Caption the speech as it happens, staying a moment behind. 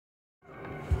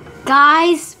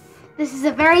Guys, this is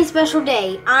a very special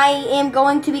day. I am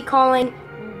going to be calling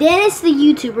Dennis the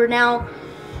YouTuber now.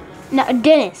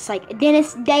 Dennis, like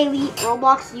Dennis Daily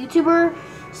Roblox YouTuber.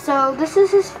 So this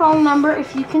is his phone number.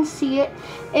 If you can see it,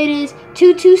 it is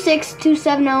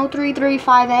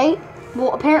 226-270-3358.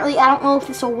 Well, apparently I don't know if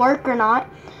this will work or not,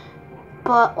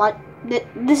 but like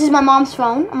this is my mom's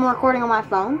phone. I'm recording on my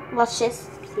phone. Let's just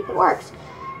see if it works.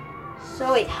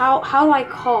 So wait, how do I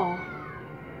call?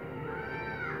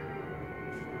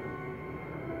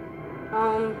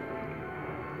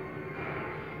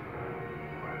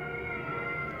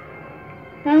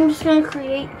 I'm just gonna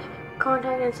create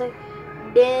contact and say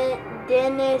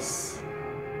Dennis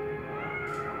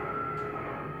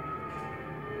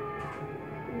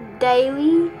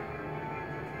Daily.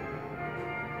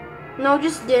 No,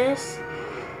 just Dennis.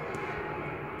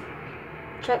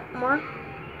 Check mark.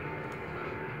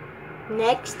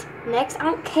 Next. I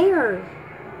don't care.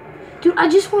 Dude, I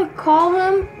just want to call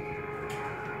him.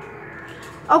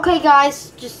 Okay,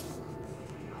 guys, just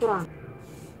hold on.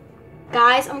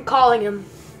 Guys, I'm calling him.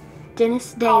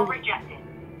 Dennis Daily. Call rejected.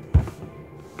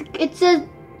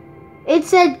 It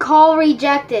said call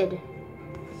rejected.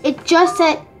 It just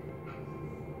said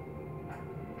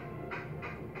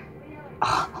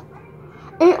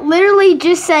it literally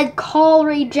just said call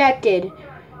rejected.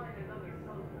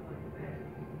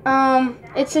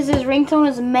 It says his ringtone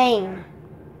is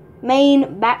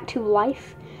Maine back to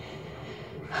life.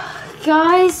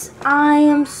 Guys, I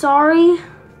am sorry.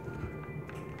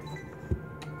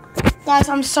 Guys,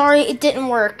 I'm sorry it didn't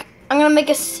work. I'm gonna make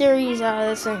a series out of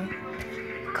this and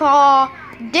call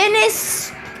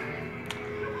Dennis.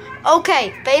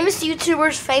 Okay, famous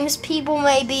YouTubers, famous people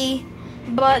maybe,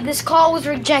 but this call was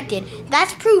rejected.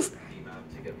 That's proof.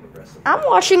 I'm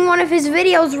watching one of his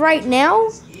videos right now,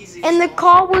 and the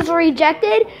call was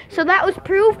rejected. So that was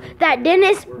proof that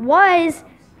Dennis was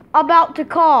about to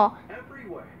call.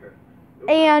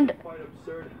 And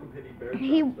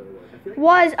he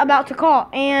was about to call,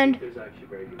 and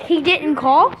he didn't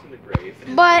call,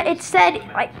 but it said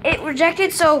like it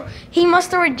rejected, so he must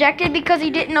have rejected because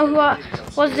he didn't know who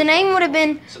was. The name would have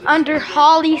been under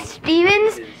Holly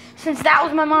Stevens, since that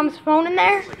was my mom's phone in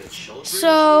there.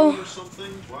 So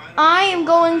I am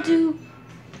going to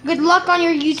good luck on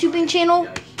your YouTubing channel.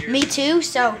 Me too.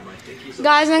 So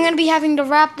guys, I'm going to be having to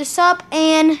wrap this up,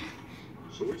 and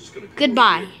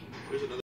goodbye.